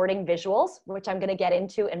supporting visuals, which I'm going to get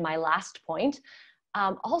into in my last point.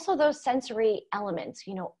 Also those sensory elements,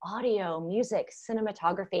 audio, music,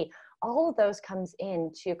 cinematography, all of those comes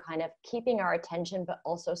into kind of keeping our attention, but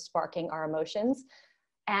also sparking our emotions.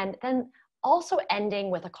 And then also ending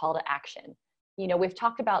with a call to action. We've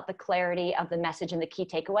talked about the clarity of the message and the key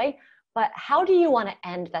takeaway, but how do you want to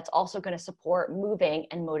end that's also going to support moving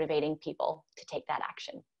and motivating people to take that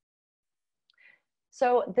action?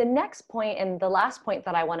 So the next point and the last point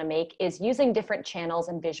that I want to make is using different channels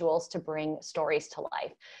and visuals to bring stories to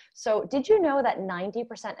life. So did you know that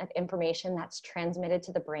 90% of information that's transmitted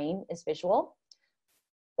to the brain is visual?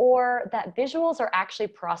 Or that visuals are actually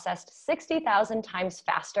processed 60,000 times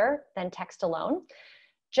faster than text alone?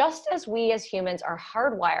 Just as we as humans are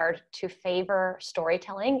hardwired to favor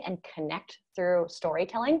storytelling and connect through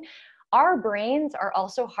storytelling, our brains are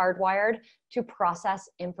also hardwired to process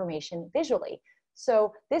information visually.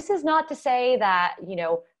 So this is not to say that,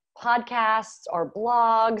 podcasts or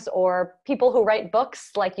blogs or people who write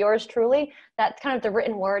books like yours truly, that kind of the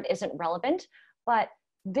written word isn't relevant, but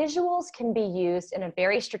visuals can be used in a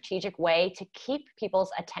very strategic way to keep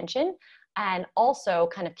people's attention and also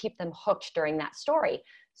kind of keep them hooked during that story.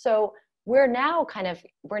 So we're now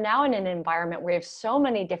in an environment where we have so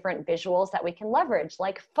many different visuals that we can leverage,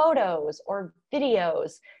 like photos or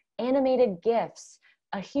videos, animated GIFs,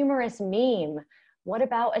 a humorous meme. What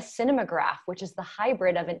about a cinematograph, which is the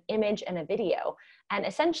hybrid of an image and a video? And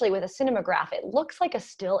essentially with a cinematograph, it looks like a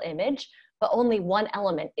still image, but only one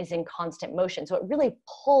element is in constant motion. So it really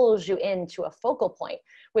pulls you into a focal point,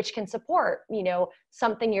 which can support,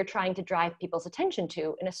 something you're trying to drive people's attention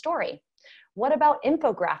to in a story. What about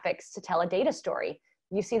infographics to tell a data story?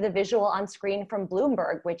 You see the visual on screen from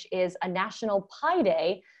Bloomberg, which is a National Pie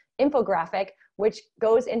Day infographic, which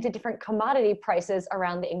goes into different commodity prices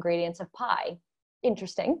around the ingredients of pie.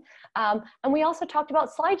 Interesting. And we also talked about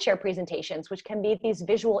SlideShare presentations, which can be these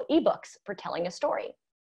visual ebooks for telling a story.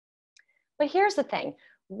 But here's the thing,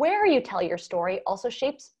 where you tell your story also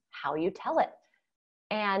shapes how you tell it.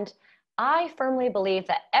 And I firmly believe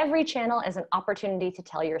that every channel is an opportunity to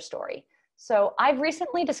tell your story. So I've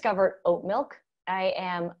recently discovered oat milk. I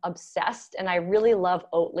am obsessed and I really love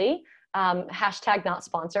Oatly. Hashtag not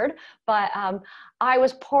sponsored, but I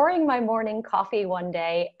was pouring my morning coffee one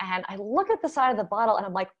day and I look at the side of the bottle and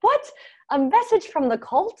I'm like, what? A message from the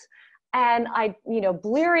cult? And I,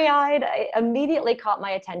 bleary-eyed, I immediately caught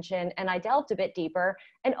my attention and I delved a bit deeper.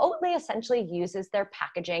 And Oatly essentially uses their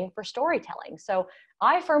packaging for storytelling. So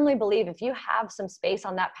I firmly believe if you have some space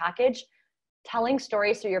on that package, telling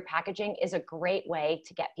stories through your packaging is a great way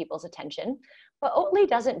to get people's attention. But Oatly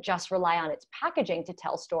doesn't just rely on its packaging to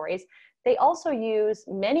tell stories. They also use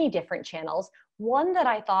many different channels. One that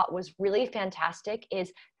I thought was really fantastic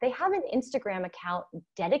is they have an Instagram account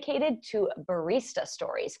dedicated to barista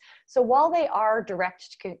stories. So while they are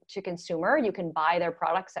direct to consumer, you can buy their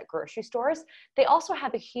products at grocery stores, they also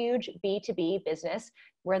have a huge B2B business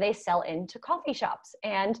where they sell into coffee shops.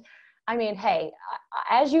 And I mean, hey,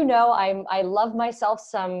 as you know, I love myself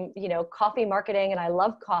some, coffee marketing and I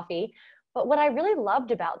love coffee. But what I really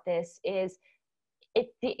loved about this is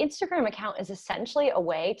the Instagram account is essentially a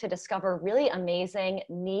way to discover really amazing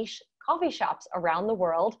niche coffee shops around the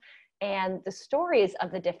world and the stories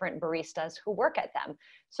of the different baristas who work at them.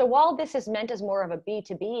 So while this is meant as more of a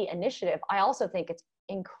B2B initiative, I also think it's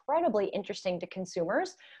incredibly interesting to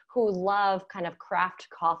consumers who love kind of craft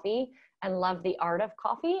coffee and love the art of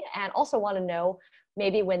coffee and also want to know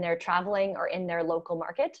maybe when they're traveling or in their local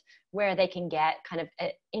market where they can get kind of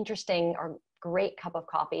an interesting or great cup of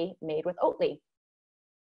coffee made with Oatly.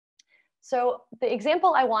 So the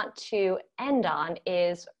example I want to end on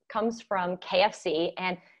comes from KFC,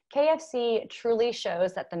 and KFC truly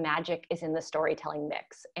shows that the magic is in the storytelling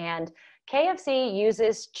mix. And KFC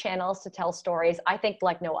uses channels to tell stories, I think,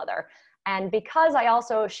 like no other. And because I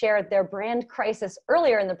also shared their brand crisis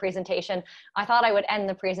earlier in the presentation, I thought I would end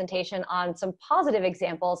the presentation on some positive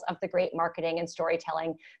examples of the great marketing and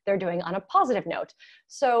storytelling they're doing on a positive note.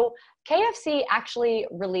 So KFC actually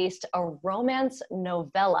released a romance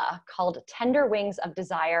novella called Tender Wings of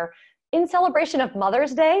Desire in celebration of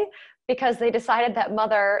Mother's Day, because they decided that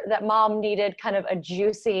mom needed kind of a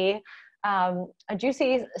juicy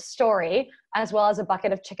story as well as a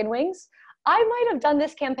bucket of chicken wings. I might have done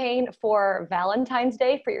this campaign for Valentine's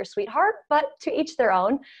Day for your sweetheart, but to each their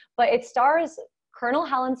own. But it stars Colonel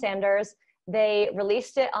Helen Sanders. They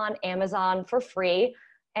released it on Amazon for free,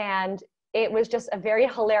 and it was just a very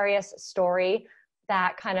hilarious story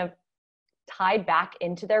that kind of tied back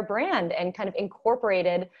into their brand and kind of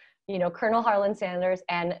incorporated, Colonel Helen Sanders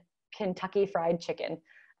and Kentucky Fried Chicken.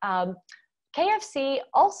 KFC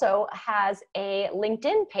also has a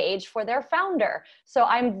LinkedIn page for their founder. So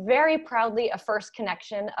I'm very proudly a first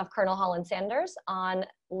connection of Colonel Helen Sanders on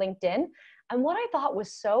LinkedIn. And what I thought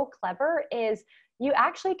was so clever is you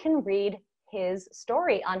actually can read his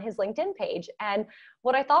story on his LinkedIn page. And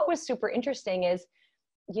what I thought was super interesting is,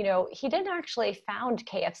 he didn't actually found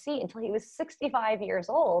KFC until he was 65 years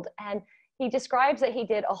old. And he describes that he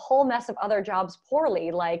did a whole mess of other jobs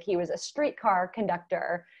poorly, like he was a streetcar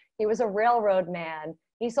conductor, he was a railroad man,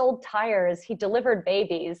 he sold tires, he delivered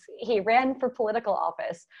babies, he ran for political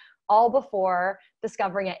office, all before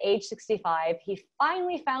discovering at age 65, he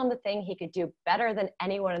finally found the thing he could do better than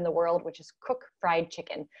anyone in the world, which is cook fried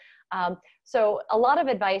chicken. So a lot of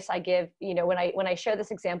advice I give, when I share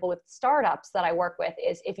this example with startups that I work with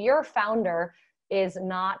is, if your founder is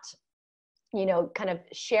not kind of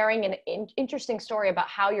sharing an interesting story about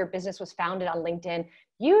how your business was founded on LinkedIn,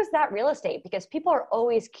 use that real estate, because people are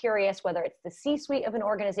always curious, whether it's the C-suite of an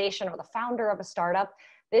organization or the founder of a startup.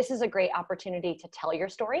 This is a great opportunity to tell your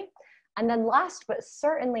story. And then last, but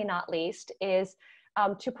certainly not least, is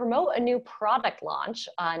to promote a new product launch,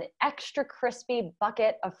 an extra crispy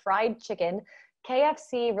bucket of fried chicken.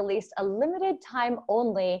 KFC released a limited time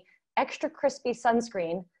only extra crispy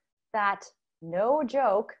sunscreen that, no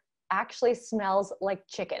joke, actually smells like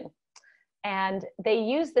chicken. And they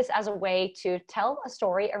use this as a way to tell a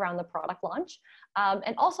story around the product launch,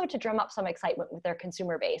 and also to drum up some excitement with their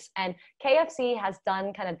consumer base. And KFC has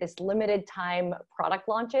done kind of this limited time product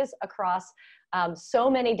launches across so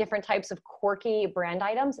many different types of quirky brand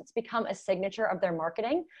items. It's become a signature of their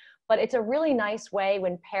marketing, but it's a really nice way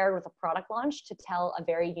when paired with a product launch to tell a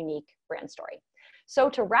very unique brand story. So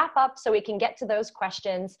to wrap up, so we can get to those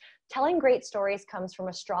questions, telling great stories comes from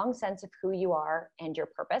a strong sense of who you are and your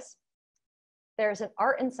purpose. There's an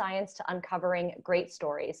art and science to uncovering great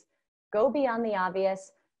stories. Go beyond the obvious,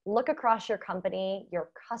 look across your company,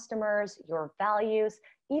 your customers, your values,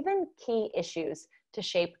 even key issues to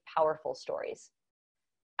shape powerful stories.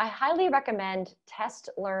 I highly recommend test,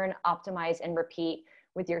 learn, optimize, and repeat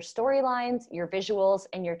with your storylines, your visuals,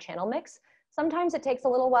 and your channel mix. Sometimes it takes a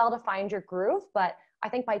little while to find your groove, but I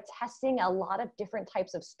think by testing a lot of different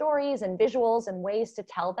types of stories and visuals and ways to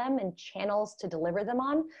tell them and channels to deliver them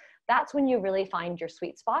on, that's when you really find your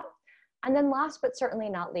sweet spot. And then last but certainly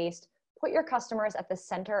not least, put your customers at the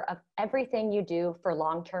center of everything you do for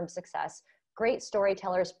long-term success. Great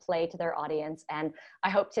storytellers play to their audience, and I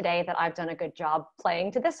hope today that I've done a good job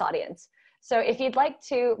playing to this audience. So if you'd like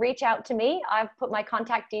to reach out to me, I've put my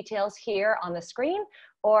contact details here on the screen,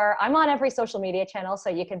 or I'm on every social media channel, so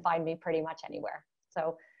you can find me pretty much anywhere.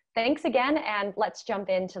 So thanks again, and let's jump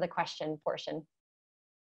into the question portion.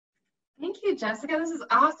 Thank you, Jessica. This is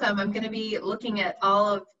awesome. I'm going to be looking at all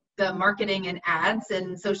of the marketing and ads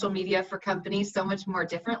and social media for companies so much more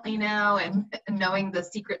differently now, and knowing the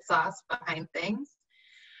secret sauce behind things.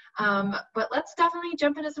 But let's definitely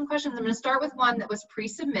jump into some questions. I'm going to start with one that was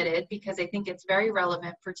pre-submitted because I think it's very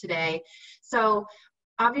relevant for today. So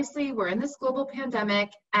obviously we're in this global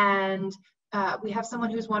pandemic, and we have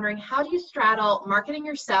someone who's wondering, how do you straddle marketing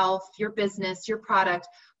yourself, your business, your product,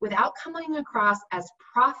 without coming across as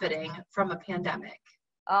profiting from a pandemic?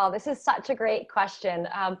 Oh, this is such a great question.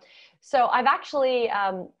 So I've actually,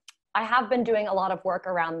 I have been doing a lot of work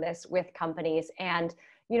around this with companies. And,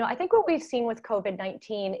 I think what we've seen with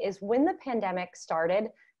COVID-19 is when the pandemic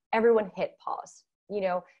started, everyone hit pause.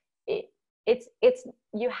 You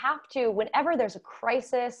have to, whenever there's a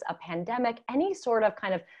crisis, a pandemic, any sort of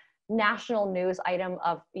kind of national news item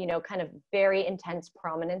of, kind of very intense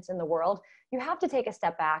prominence in the world, you have to take a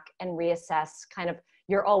step back and reassess kind of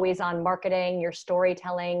your always on marketing, your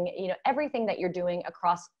storytelling, everything that you're doing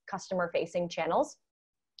across customer facing channels.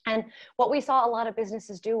 And what we saw a lot of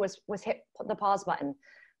businesses do was hit the pause button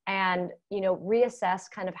and, reassess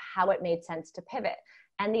kind of how it made sense to pivot.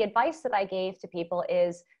 And the advice that I gave to people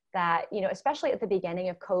is that, especially at the beginning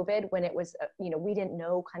of COVID, when it was, we didn't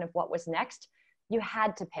know kind of what was next, you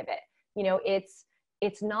had to pivot.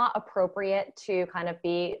 It's not appropriate to kind of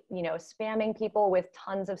be, spamming people with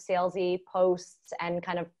tons of salesy posts and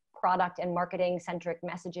kind of product and marketing centric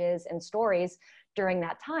messages and stories during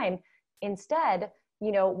that time. Instead,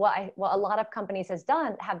 what a lot of companies have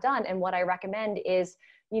done, and what I recommend is,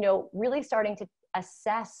 really starting to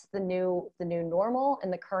assess the new normal in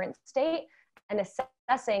the current state and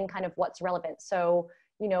assessing kind of what's relevant. So,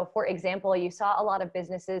 for example, you saw a lot of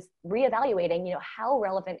businesses reevaluating, how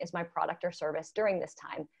relevant is my product or service during this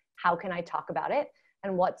time? How can I talk about it?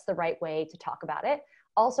 And what's the right way to talk about it?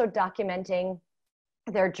 Also documenting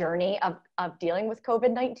their journey of dealing with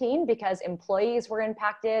COVID-19, because employees were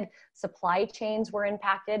impacted, supply chains were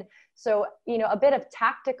impacted. So, a bit of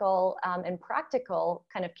tactical and practical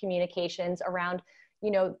kind of communications around,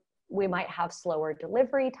 we might have slower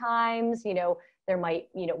delivery times, we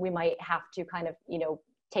might have to kind of,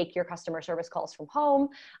 take your customer service calls from home,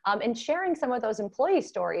 and sharing some of those employee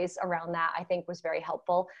stories around that, I think was very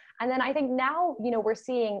helpful. And then I think now, we're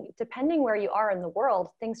seeing, depending where you are in the world,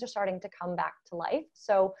 things are starting to come back to life.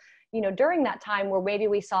 So, during that time where maybe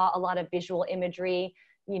we saw a lot of visual imagery,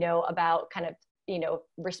 about kind of,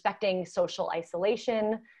 respecting social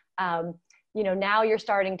isolation, now you're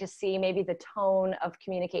starting to see maybe the tone of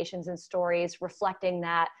communications and stories reflecting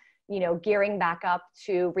that, gearing back up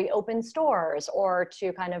to reopen stores or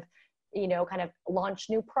to kind of launch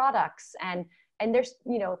new products. And there's,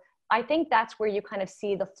 I think that's where you kind of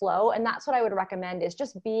see the flow. And that's what I would recommend, is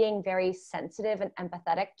just being very sensitive and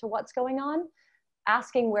empathetic to what's going on,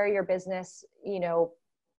 asking where your business,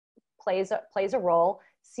 plays a role,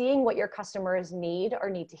 seeing what your customers need or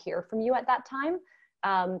need to hear from you at that time.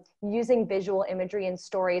 Using visual imagery and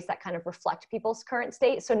stories that kind of reflect people's current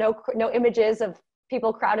state. So no images of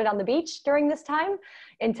people crowded on the beach during this time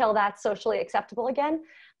until that's socially acceptable again.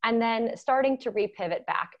 And then starting to repivot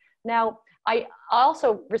back. Now, I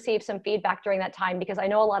also received some feedback during that time, because I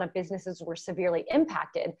know a lot of businesses were severely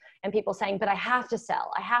impacted, and people saying, but I have to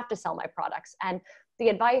sell my products. And the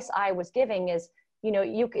advice I was giving is,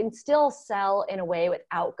 you can still sell in a way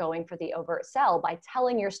without going for the overt sell. By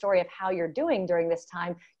telling your story of how you're doing during this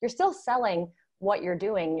time, you're still selling what you're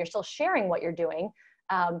doing. You're still sharing what you're doing,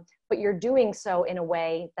 but you're doing so in a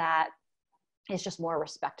way that is just more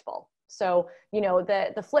respectful. So,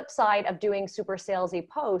 the flip side of doing super salesy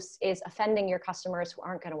posts is offending your customers who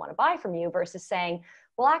aren't going to want to buy from you, versus saying,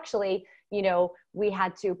 well, actually, we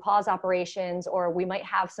had to pause operations, or we might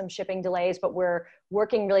have some shipping delays, but we're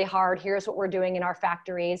working really hard. Here's what we're doing in our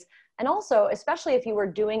factories. And also, especially if you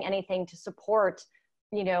were doing anything to support,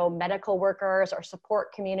 medical workers, or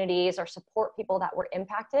support communities, or support people that were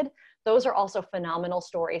impacted, those are also phenomenal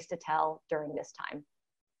stories to tell during this time.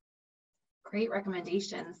 Great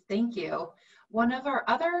recommendations. Thank you. One of our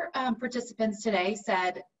other participants today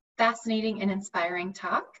said, fascinating and inspiring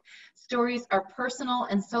talk. Stories are personal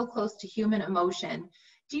and so close to human emotion.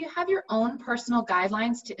 Do you have your own personal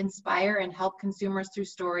guidelines to inspire and help consumers through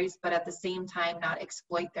stories, but at the same time not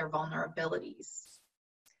exploit their vulnerabilities?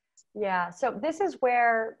 Yeah, so this is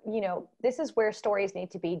where stories need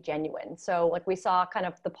to be genuine. So like we saw kind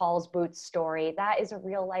of the Paul's Boots story, that is a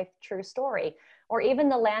real life true story. Or even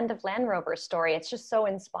the Land of Land Rover story. It's just so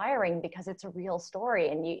inspiring because it's a real story.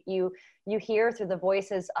 And you hear through the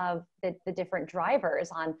voices of the different drivers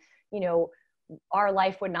on, our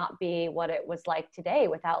life would not be what it was like today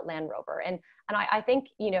without Land Rover. And I think,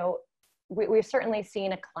 we've certainly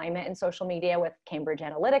seen a climate in social media with Cambridge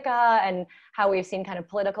Analytica, and how we've seen kind of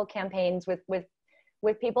political campaigns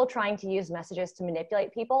with people trying to use messages to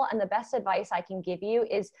manipulate people. And the best advice I can give you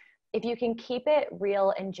is, if you can keep it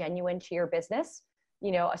real and genuine to your business,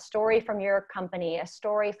 a story from your company, a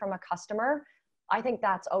story from a customer, I think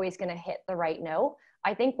that's always going to hit the right note.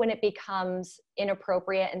 I think when it becomes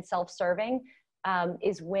inappropriate and self-serving,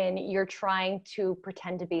 is when you're trying to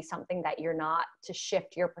pretend to be something that you're not, to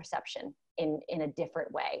shift your perception in a different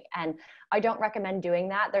way. And I don't recommend doing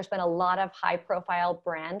that. There's been a lot of high profile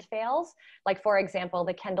brand fails. Like, for example,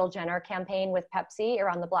 the Kendall Jenner campaign with Pepsi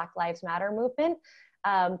around the Black Lives Matter movement.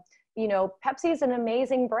 Pepsi is an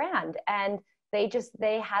amazing brand, and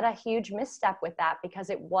they had a huge misstep with that because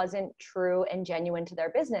it wasn't true and genuine to their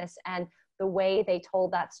business. And the way they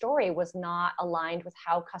told that story was not aligned with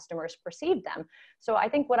how customers perceived them. So I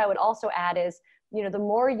think what I would also add is, the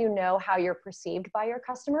more you know how you're perceived by your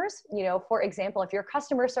customers, for example, if your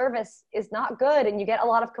customer service is not good and you get a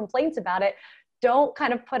lot of complaints about it, don't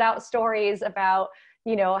kind of put out stories about,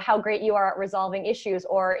 how great you are at resolving issues.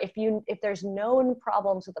 Or if there's known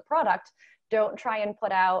problems with the product, don't try and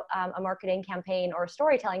put out a marketing campaign or a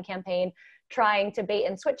storytelling campaign trying to bait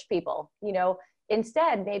and switch people. You know,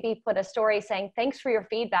 instead, maybe put a story saying, thanks for your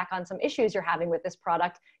feedback on some issues you're having with this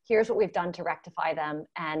product. Here's what we've done to rectify them.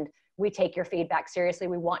 And we take your feedback seriously.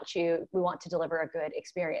 We want to deliver a good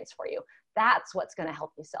experience for you. That's what's going to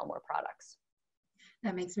help you sell more products.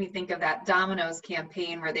 That makes me think of that Domino's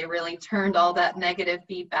campaign where they really turned all that negative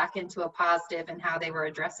feedback into a positive and how they were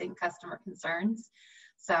addressing customer concerns.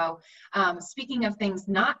 So speaking of things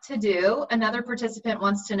not to do, another participant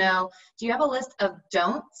wants to know, do you have a list of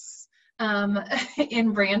don'ts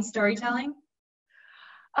in brand storytelling?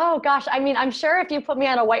 Oh gosh, I mean, I'm sure if you put me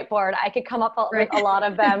on a whiteboard, I could come up with a lot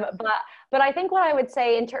of them. But I think what I would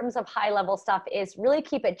say in terms of high level stuff is really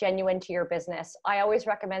keep it genuine to your business. I always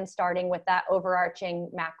recommend starting with that overarching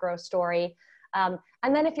macro story. And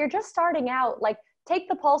then if you're just starting out, like take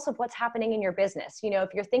the pulse of what's happening in your business. You know,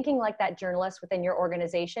 if you're thinking like that journalist within your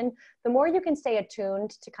organization, the more you can stay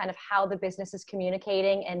attuned to kind of how the business is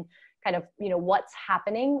communicating and kind of, you know, what's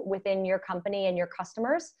happening within your company and your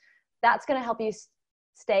customers, that's going to help you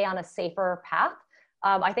stay on a safer path.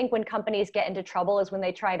 I think when companies get into trouble is when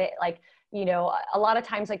they try to, like, you know, a lot of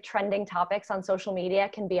times like trending topics on social media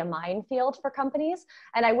can be a minefield for companies.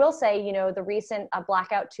 And I will say, you know, the recent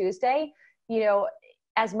Blackout Tuesday, you know,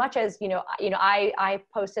 as much as, I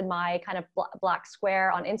posted my kind of black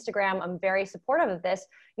square on Instagram, I'm very supportive of this,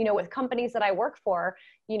 you know, with companies that I work for,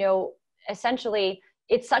 you know, essentially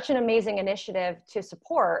it's such an amazing initiative to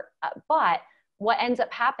support, but what ends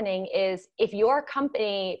up happening is if your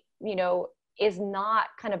company, you know, is not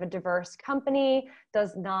kind of a diverse company,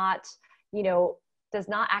 does not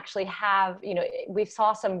actually have, you know, we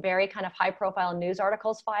saw some very kind of high profile news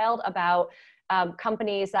articles filed about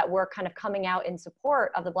companies that were kind of coming out in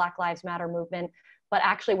support of the Black Lives Matter movement, but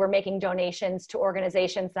actually were making donations to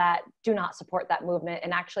organizations that do not support that movement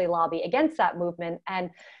and actually lobby against that movement. And,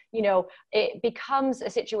 you know, it becomes a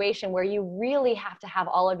situation where you really have to have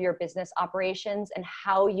all of your business operations and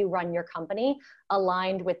how you run your company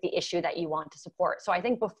aligned with the issue that you want to support. So I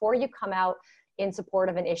think before you come out in support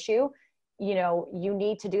of an issue, you know, you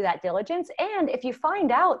need to do that diligence. And if you find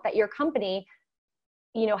out that your company,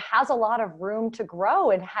 you know, has a lot of room to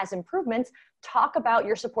grow and has improvements, talk about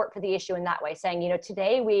your support for the issue in that way, saying, you know,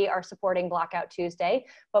 today we are supporting Blackout Tuesday,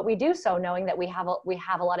 but we do so knowing that we have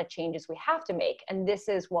a lot of changes we have to make, and this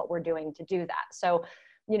is what we're doing to do that. So,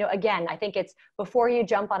 you know, again, I think it's before you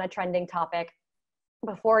jump on a trending topic,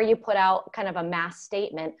 before you put out kind of a mass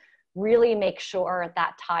statement, really make sure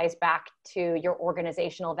that ties back to your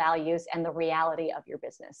organizational values and the reality of your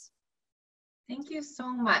business. Thank you so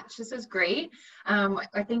much. This is great.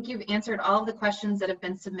 I think you've answered all of the questions that have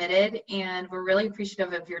been submitted, and we're really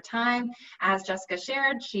appreciative of your time. As Jessica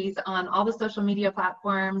shared, she's on all the social media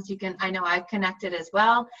platforms. I know I've connected as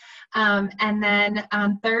well. And then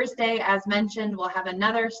on Thursday, as mentioned, we'll have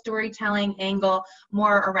another storytelling angle,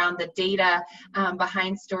 more around the data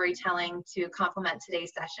behind storytelling to complement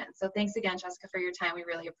today's session. So thanks again, Jessica, for your time. We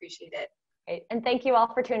really appreciate it. Great. And thank you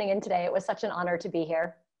all for tuning in today. It was such an honor to be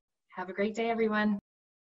here. Have a great day, everyone.